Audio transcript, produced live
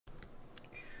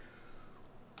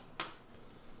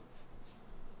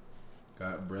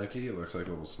Got brekkie, it looks like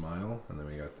a little smile, and then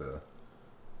we got the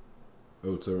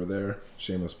oats over there.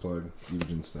 Shameless plug,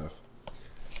 EVOGEN stuff.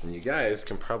 And you guys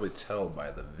can probably tell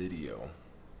by the video,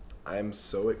 I'm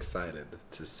so excited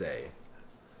to say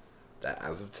that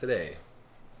as of today,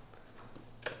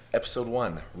 episode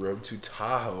 1, Road to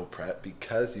Tahoe prep,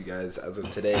 because you guys, as of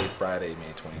today, Friday,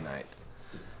 May 29th,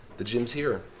 the gyms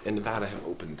here in Nevada have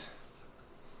opened.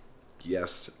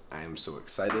 Yes, I am so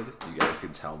excited. You guys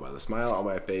can tell by the smile on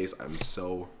my face. I'm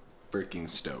so freaking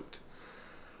stoked.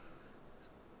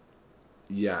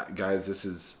 Yeah, guys, this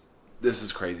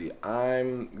is crazy.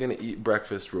 I'm gonna eat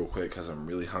breakfast real quick because I'm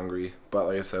really hungry. But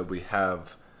like I said, we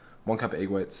have 1 cup of egg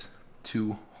whites,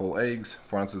 2 whole eggs,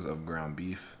 4 ounces of ground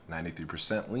beef,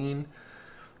 93% lean,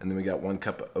 and then we got 1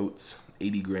 cup of oats,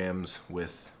 80 grams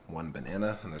with 1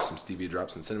 banana, and there's some stevia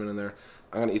drops and cinnamon in there.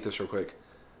 I'm gonna eat this real quick,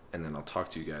 and then I'll talk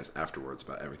to you guys afterwards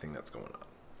about everything that's going on.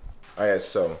 All right, guys,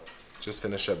 so just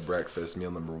finished up breakfast,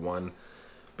 meal number 1.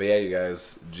 But yeah, you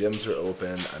guys, gyms are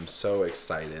open. I'm so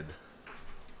excited.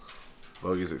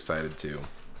 Bogey's excited too.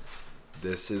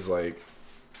 This is like,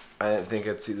 I didn't think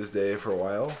I'd see this day for a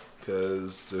while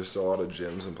because there's still a lot of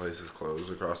gyms and places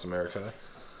closed across America.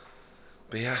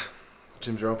 But yeah,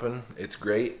 gyms are open. It's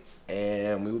great.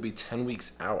 And we will be 10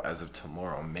 weeks out as of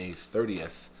tomorrow, May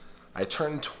 30th. I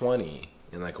turned 20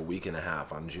 in like a week and a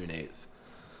half on June 8th.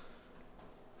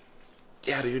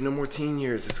 Yeah, dude, no more teen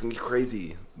years. It's gonna be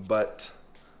crazy. But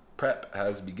prep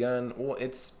has begun. Well,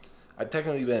 I've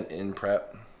technically been in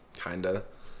prep, kinda.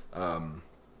 I'm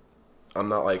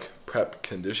not like prep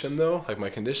conditioned though. Like my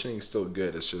conditioning is still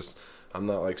good. It's just I'm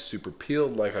not like super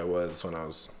peeled like I was when I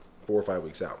was 4 or 5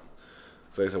 weeks out.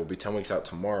 So like I said, we'll be 10 weeks out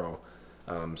tomorrow.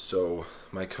 So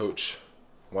my coach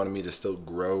wanted me to still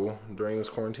grow during this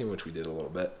quarantine, which we did a little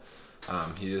bit.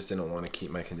 He just didn't want to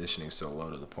keep my conditioning so low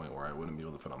to the point where I wouldn't be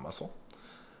able to put on muscle.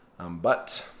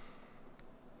 But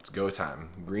it's go time.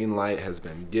 Green light has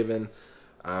been given.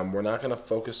 We're not going to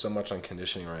focus so much on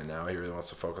conditioning right now. He really wants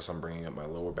to focus on bringing up my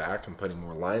lower back and putting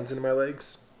more lines into my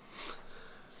legs.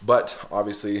 But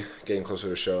obviously, getting closer to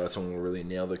the show, that's when we'll really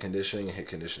nail the conditioning and hit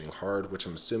conditioning hard, which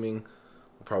I'm assuming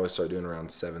we'll probably start doing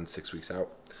around 6 weeks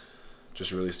out.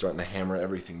 Just really starting to hammer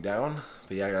everything down.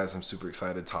 But yeah, guys, I'm super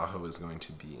excited. Tahoe is going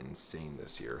to be insane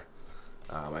this year.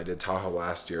 I did Tahoe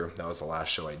last year. That was the last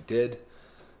show I did.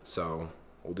 So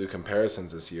we'll do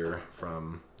comparisons this year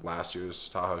from last year's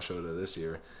Tahoe show to this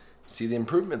year. See the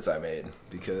improvements I made,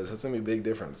 because that's going to be a big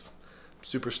difference.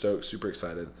 Super stoked, super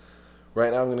excited.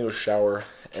 Right now I'm going to go shower,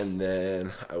 and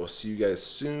then I will see you guys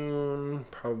soon,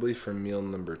 probably for meal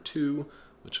number 2,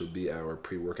 which will be our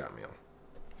pre-workout meal.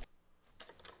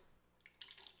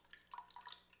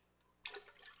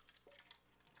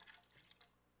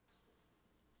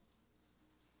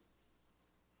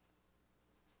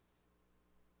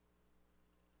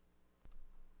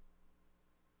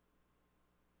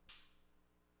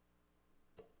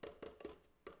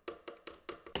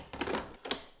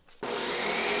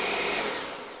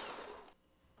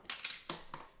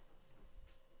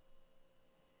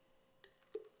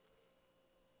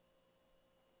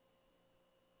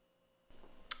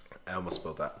 I almost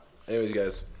spilled that. Anyways, you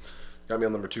guys, got meal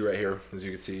number 2 right here. As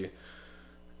you can see,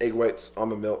 egg whites,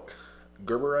 almond milk,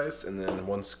 Gerber rice, and then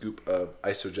 1 scoop of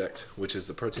Isoject, which is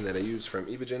the protein that I use from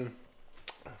EVOGEN.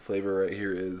 Flavor right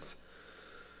here is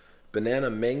banana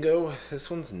mango. This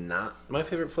one's not my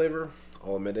favorite flavor.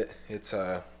 I'll admit it. It's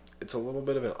a little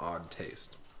bit of an odd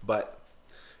taste, but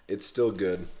it's still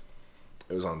good.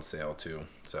 It was on sale too,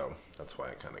 so that's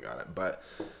why I kind of got it. But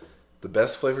the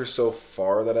best flavor so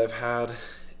far that I've had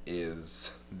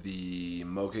is the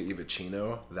mocha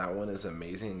Evocino. That one is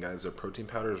amazing, guys. Their protein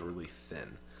powder is really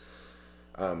thin.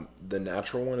 The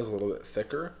natural one is a little bit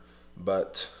thicker,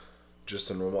 but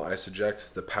just a normal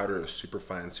Isoject, the powder is super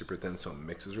fine, super thin, so it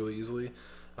mixes really easily.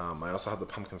 I also have the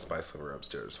pumpkin spice flavor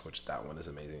upstairs, which that one is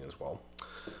amazing as well.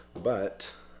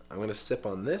 But I'm gonna sip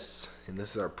on this, and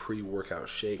this is our pre-workout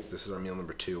shake. This is our meal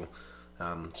number 2.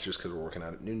 It's just because we're working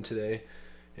out at noon today,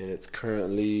 and it's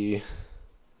currently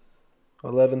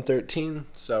 11:13,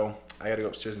 so I gotta go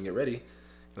upstairs and get ready,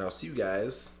 and I'll see you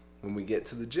guys when we get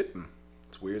to the gym.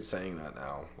 It's weird saying that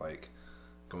now, like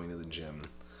going to the gym.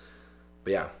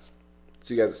 But yeah,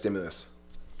 see you guys at Stimulus.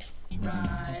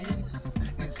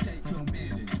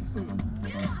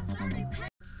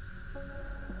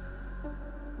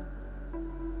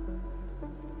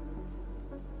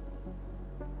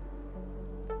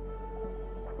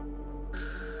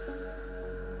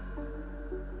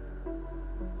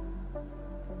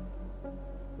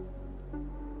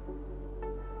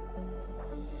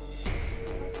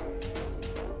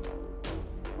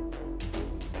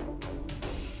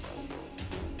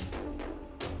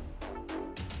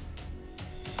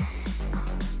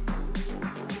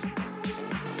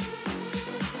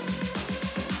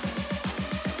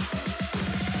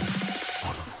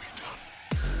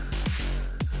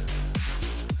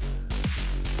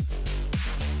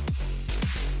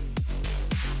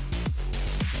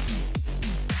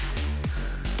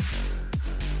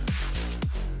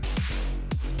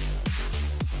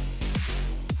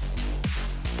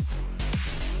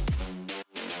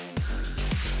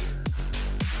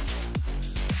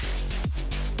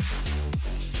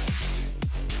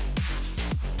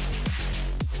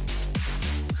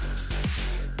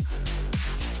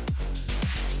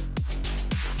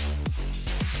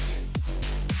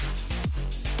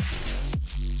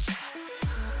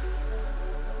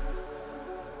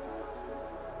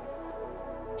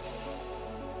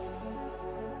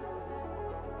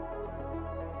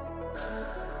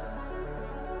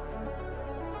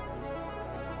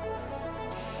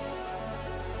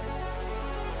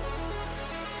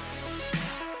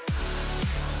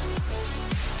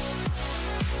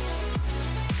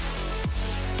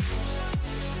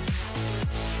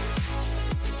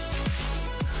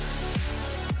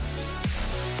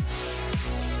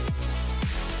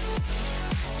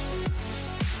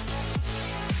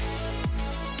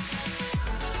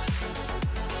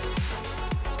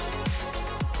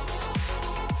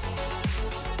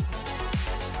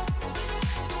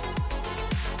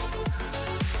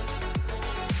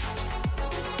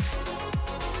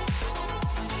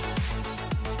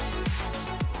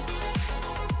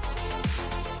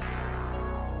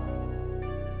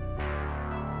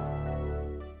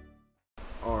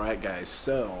 Alright guys,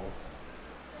 so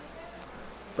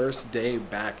first day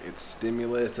back at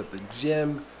Stimulus at the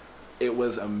gym. It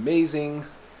was amazing.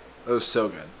 It was so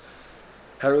good.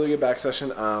 Had a really good back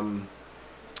session.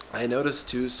 I noticed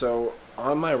too, so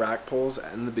on my rack pulls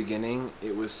in the beginning,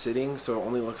 it was sitting, so it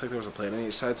only looks like there was a plate on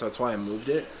each side, so that's why I moved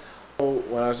it. So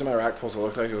when I was in my rack pulls, it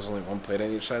looked like it was only one plate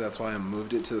on each side. That's why I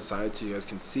moved it to the side so you guys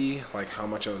can see like how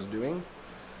much I was doing.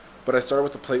 But I started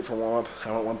with the plate for warm-up.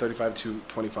 I went 135,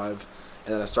 225,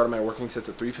 and then I started my working sets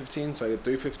at 315, so I did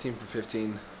 315 for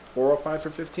 15, 405 for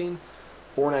 15,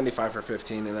 495 for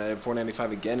 15, and then I did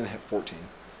 495 again and hit 14.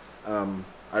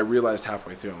 I realized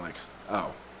halfway through, I'm like,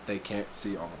 oh, they can't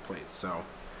see all the plates, so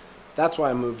that's why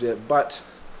I moved it. But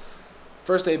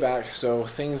first day back, so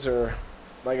things are,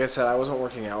 like I said, I wasn't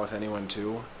working out with anyone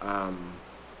too,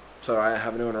 so I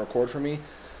have no one to record for me,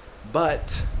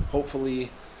 but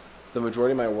hopefully the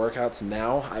majority of my workouts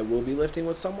now I will be lifting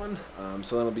with someone,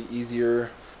 so then it'll be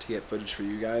easier to get footage for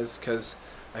you guys, because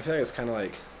I feel like it's kind of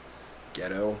like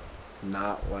ghetto,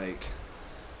 not like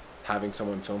having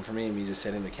someone film for me and me just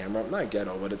setting the camera up. Not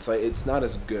ghetto, but it's like it's not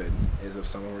as good as if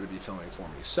someone were to be filming for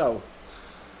me. So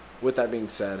with that being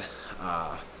said,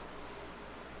 the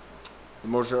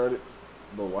majority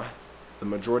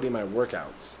of my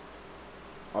workouts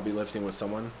I'll be lifting with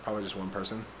someone, probably just one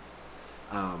person,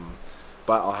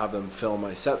 but I'll have them film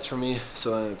my sets for me, so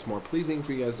then it's more pleasing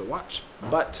for you guys to watch.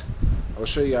 But I will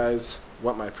show you guys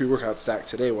what my pre-workout stack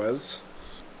today was.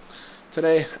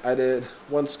 Today I did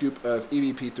 1 scoop of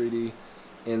EVP 3D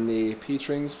in the peach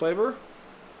rings flavor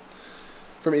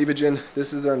from EVOGEN.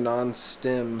 This is their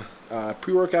non-stim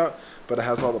pre-workout, but it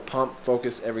has all the pump,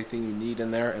 focus, everything you need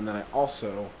in there. And then I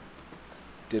also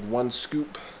did 1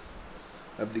 scoop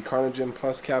of the Carnogen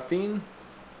Plus caffeine.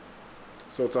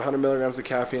 So it's 100 milligrams of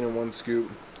caffeine in 1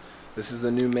 scoop. This is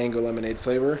the new mango lemonade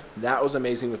flavor. That was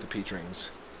amazing with the peach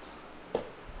rings,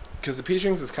 because the peach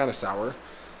rings is kind of sour,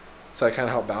 so I kind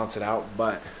of help balance it out.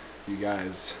 But you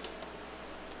guys,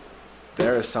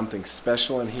 there is something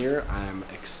special in here. I'm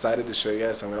excited to show you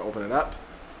guys. So I'm going to open it up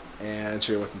and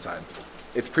show you what's inside.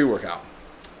 It's pre-workout.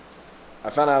 I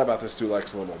found out about this through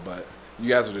Lex a little, but you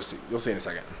guys will just see. You'll see in a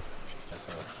second.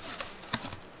 So,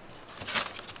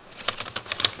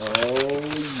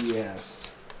 oh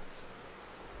yes,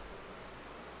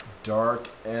 dark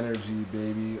energy,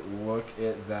 baby. Look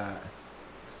at that.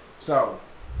 So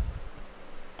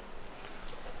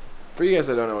for you guys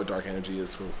that don't know what dark energy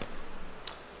is,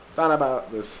 found out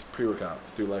about this pre-workout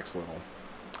through Lex Little.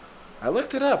 I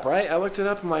looked it up, right? I looked it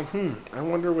up. I'm like, I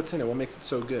wonder what's in it. What makes it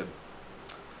so good?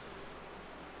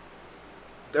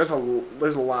 There's a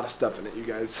lot of stuff in it, you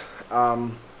guys.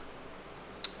 I'll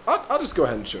just go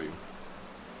ahead and show you.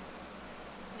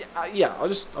 Yeah,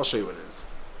 I'll show you what it is.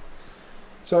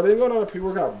 So I've been going on a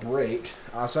pre-workout break,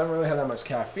 so I haven't really had that much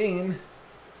caffeine.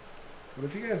 But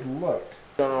if you guys look,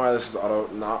 I don't know why this is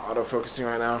not auto-focusing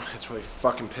right now. It's really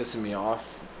fucking pissing me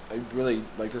off. I really,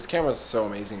 like, this camera is so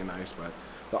amazing and nice, but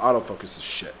the autofocus is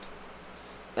shit.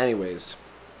 Anyways,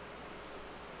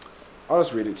 I'll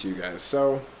just read it to you guys.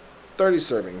 So, 30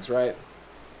 servings, right?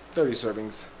 30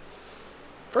 servings.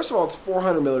 First of all, it's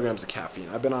 400 milligrams of caffeine.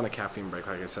 I've been on a caffeine break,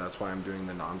 like I said. That's why I'm doing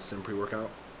the non-stim pre-workout.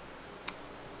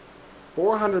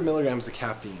 400 milligrams of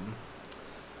caffeine.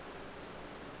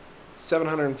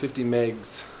 750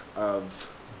 megs of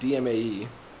DMAE.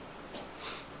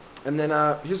 And then,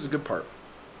 here's the good part.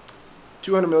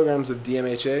 200 milligrams of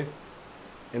DMHA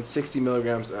and 60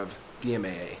 milligrams of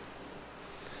DMAA.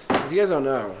 If you guys don't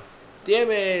know,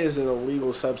 DMAA is an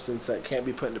illegal substance that can't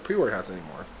be put into pre-workouts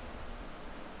anymore.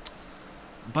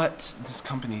 But this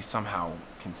company somehow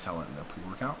can sell it in a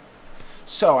pre-workout.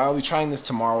 So I'll be trying this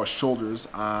tomorrow with shoulders.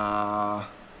 I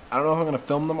don't know if I'm going to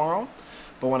film tomorrow,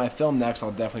 but when I film next,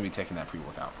 I'll definitely be taking that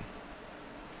pre-workout.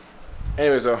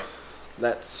 Anyways, though,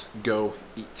 let's go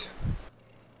eat.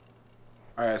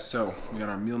 Alright, so we got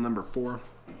our meal number 4.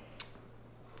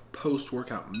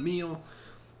 Post-workout meal.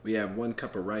 We have 1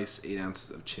 cup of rice, 8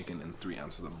 ounces of chicken, and 3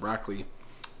 ounces of broccoli.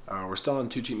 We're still on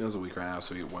 2 cheat meals a week right now,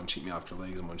 so we get 1 cheat meal after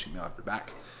legs and 1 cheat meal after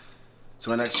back. So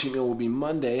my next cheat meal will be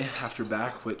Monday after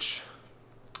back, which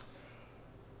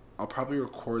I'll probably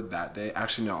record that day.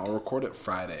 Actually, no, I'll record it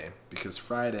Friday, because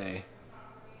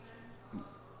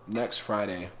next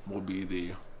Friday will be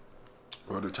the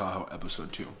Road to Tahoe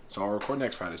episode 2. So I'll record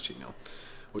next Friday's cheat meal,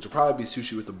 which will probably be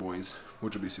sushi with the boys,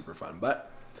 which will be super fun.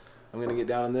 But I'm going to get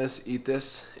down on this, eat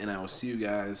this, and I will see you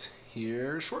guys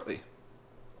here shortly.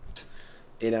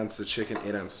 8 ounces of chicken,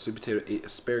 8 ounces of sweet potato, 8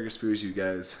 asparagus spears, you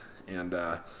guys. And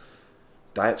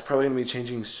diet's probably going to be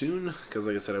changing soon, because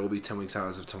like I said, I will be 10 weeks out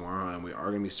as of tomorrow, and we are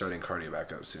going to be starting cardio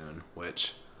back up soon,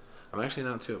 which I'm actually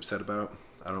not too upset about.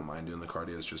 I don't mind doing the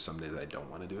cardio. It's just some days I don't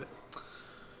want to do it.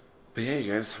 But yeah,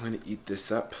 you guys, I'm going to eat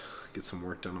this up, get some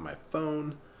work done on my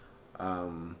phone.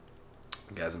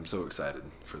 Guys, I'm so excited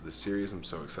for this series. I'm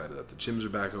so excited that the gyms are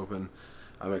back open.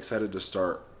 I'm excited to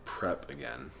start prep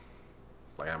again.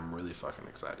 Like, I'm really fucking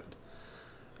excited.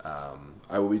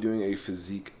 I will be doing a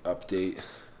physique update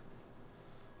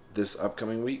this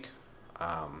upcoming week.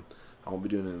 I won't be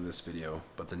doing it in this video,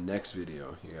 but the next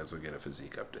video, you guys will get a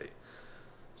physique update.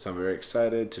 So I'm very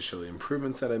excited to show the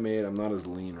improvements that I made. I'm not as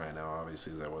lean right now,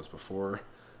 obviously, as I was before,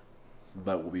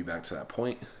 but we'll be back to that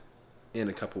point in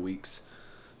a couple weeks.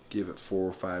 Give it 4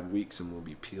 or 5 weeks and we'll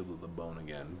be peeled to the bone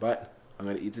again. But I'm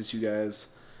going to eat this, you guys,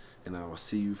 and I will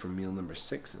see you for meal number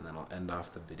 6, and then I'll end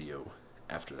off the video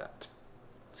after that.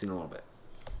 See you in a little bit.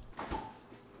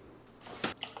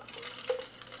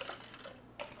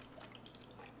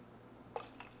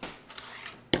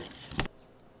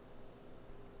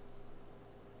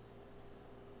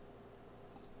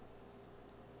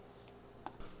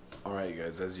 Alright, you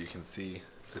guys, as you can see,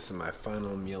 this is my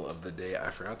final meal of the day. I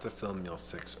forgot to film meal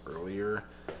 6 earlier,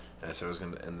 and I said I was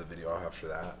going to end the video off after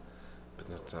that, but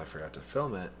since I forgot to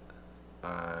film it,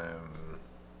 I'm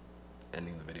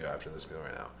ending the video after this meal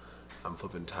right now. I'm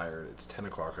flipping tired. It's 10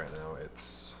 o'clock right now.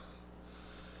 It's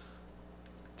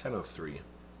 10:03,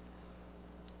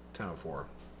 10:04.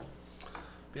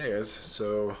 Yeah, guys,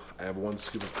 so I have 1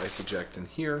 scoop of isoject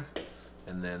here,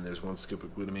 and then there's 1 scoop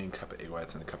of glutamine, a cup of egg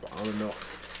whites, and a cup of almond milk.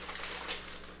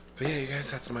 But yeah, you guys,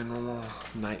 that's my normal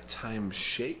nighttime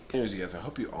shake. Anyways, you guys, I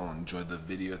hope you all enjoyed the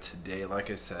video today.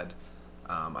 Like I said,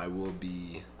 I will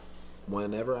be,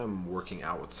 whenever I'm working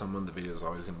out with someone, the video is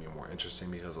always going to be more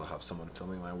interesting because I'll have someone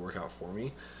filming my workout for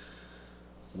me.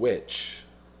 Which,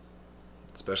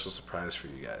 special surprise for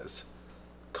you guys,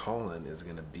 Colin is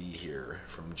going to be here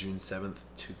from June 7th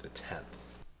to the 10th.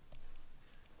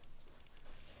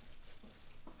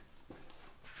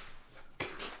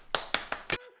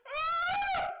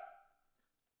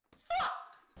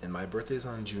 And my birthday is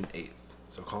on June 8th.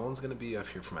 So Colin's going to be up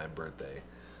here for my birthday.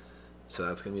 So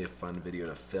that's going to be a fun video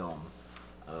to film.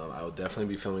 I will definitely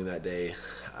be filming that day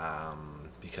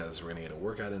because we're going to get a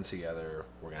workout in together.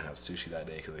 We're going to have sushi that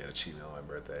day because I got a cheat meal on my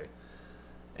birthday.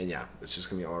 And yeah, it's just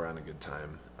going to be all around a good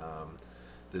time.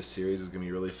 This series is going to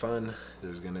be really fun.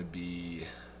 There's going to be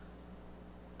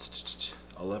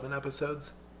 11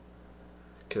 episodes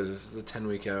because this is the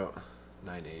 10-week out.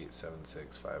 9, 8, 7,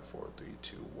 6, 5, 4, 3,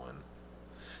 2, 1.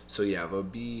 So yeah, there'll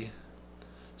be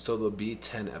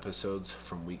 10 episodes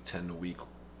from week 10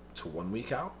 to 1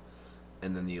 week out,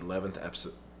 and then the 11th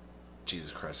episode.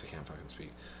 Jesus Christ, I can't fucking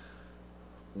speak.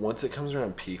 Once it comes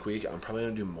around peak week, I'm probably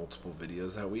gonna do multiple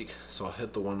videos that week. So I'll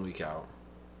hit the 1 week out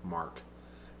mark,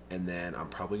 and then I'm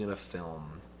probably gonna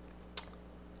film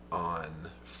on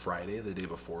Friday, the day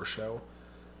before show,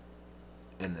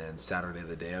 and then Saturday,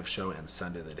 the day of show, and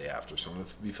Sunday, the day after. So I'm gonna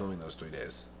be filming those 3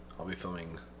 days. I'll be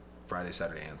filming Friday,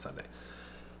 Saturday, and Sunday,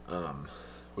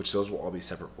 which those will all be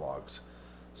separate vlogs.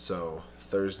 So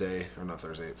Friday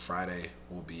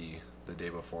will be the day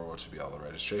before, which will be all the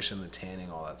registration, the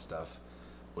tanning, all that stuff.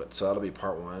 So that'll be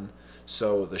part 1.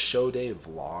 So the show day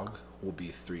vlog will be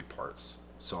 3 parts.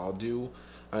 So I'm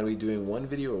gonna be doing 1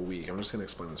 video a week. I'm just gonna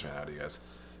explain this right now to you guys.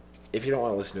 If you don't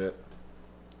want to listen to it,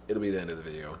 it'll be the end of the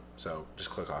video. So just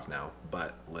click off now,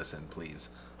 but listen, please.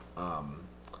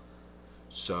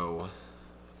 So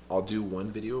I'll do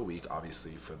 1 video a week,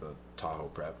 obviously, for the Tahoe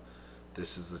prep.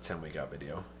 This is the 10-week out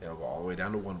video. It'll go all the way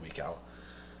down to 1 week out.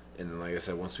 And then, like I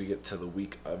said, once we get to the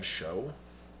week of show,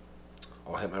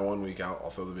 I'll hit my 1 week out. I'll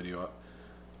throw the video up.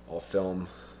 I'll film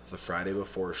the Friday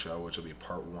before show, which will be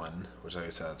part 1, which, like I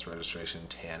said, that's registration,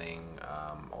 tanning,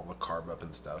 all the carb up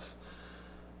and stuff.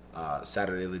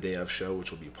 Saturday, the day of show,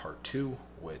 which will be part 2,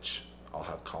 which I'll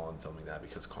have Colin filming that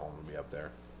because Colin will be up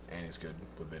there. And he's good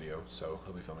with video, so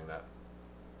he'll be filming that.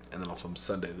 And then I'll film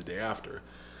Sunday, the day after,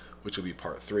 which will be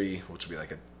part 3, which will be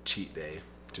like a cheat day.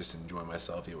 Just enjoy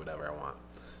myself, eat whatever I want.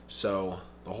 So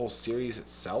the whole series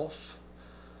itself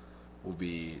will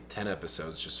be 10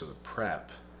 episodes just for the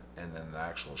prep, and then the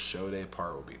actual show day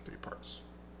part will be 3 parts.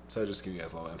 So just give you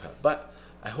guys a little input. But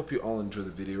I hope you all enjoy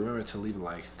the video. Remember to leave a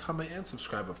like, comment, and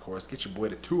subscribe, of course. Get your boy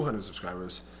to 200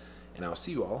 subscribers, and I'll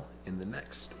see you all in the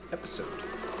next episode.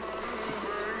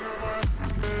 Peace.